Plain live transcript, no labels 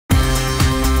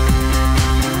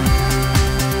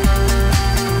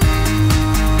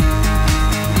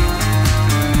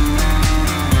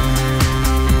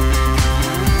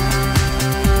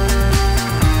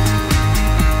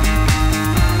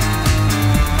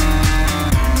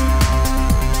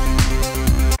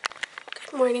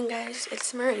morning, guys.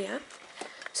 It's Maria.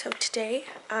 So today,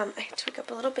 I had to wake up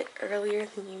a little bit earlier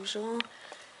than usual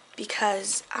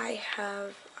because I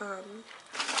have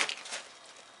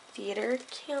theater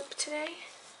camp today.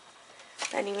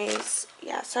 Anyways,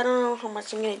 yeah, so I don't know how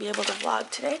much I'm going to be able to vlog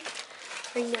today.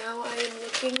 Right now, I am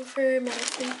looking for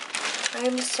medicine. I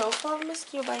am so full of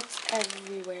mosquito bites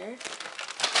everywhere.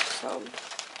 So, I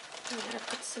gotta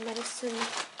put some medicine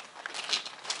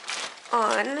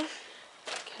on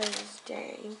because,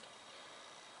 dang.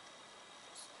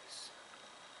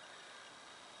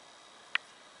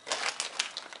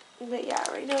 But yeah,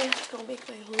 right now I have to go make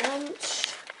my lunch.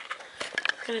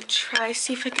 I'm gonna try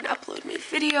see if I can upload my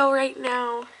video right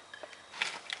now.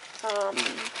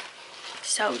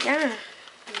 So yeah,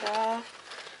 and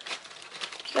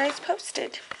keep you guys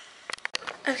posted.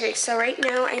 Okay, so right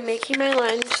now I'm making my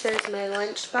lunch. There's my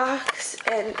lunch box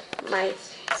and my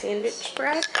sandwich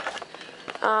bread.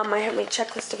 I have my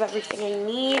checklist of everything I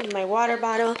need, my water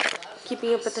bottle,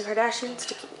 keeping up with the Kardashians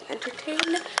to keep me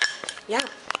entertained. Yeah.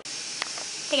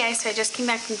 Hey guys, so I just came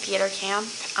back from theater camp.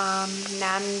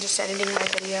 Now I'm just editing my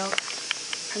video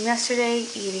from yesterday,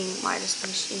 I just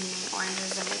finished eating my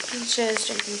oranges and my peaches,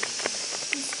 drinking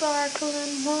some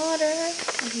sparkling water.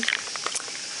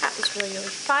 That was really,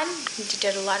 really fun. We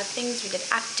did a lot of things. We did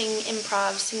acting,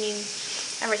 improv, singing,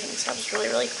 everything. So that was really,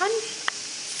 really fun.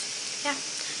 Yeah.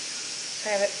 So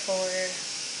I have it for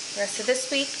the rest of this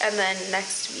week and then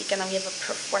next week, and then we have a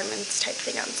performance type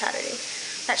thing on Saturday.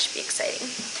 That should be exciting.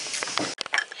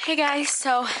 Hey guys,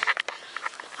 so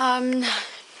kind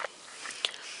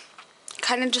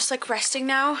of just like resting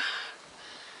now.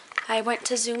 I went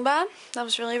to Zumba. That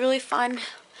was really, really fun.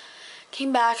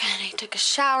 Came back and I took a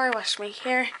shower, washed my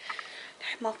hair.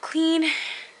 I'm all clean.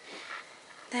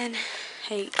 Then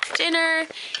I ate dinner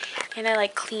and I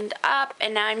like cleaned up,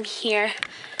 and now I'm here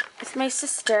with my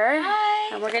sister. Hi.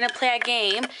 And we're gonna play a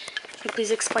game. Can you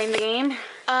please explain the game?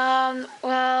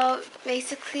 Well,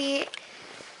 basically,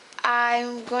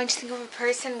 I'm going to think of a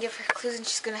person, give her clues, and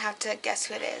she's going to have to guess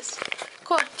who it is.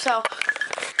 Cool. So,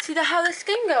 see how this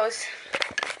game goes.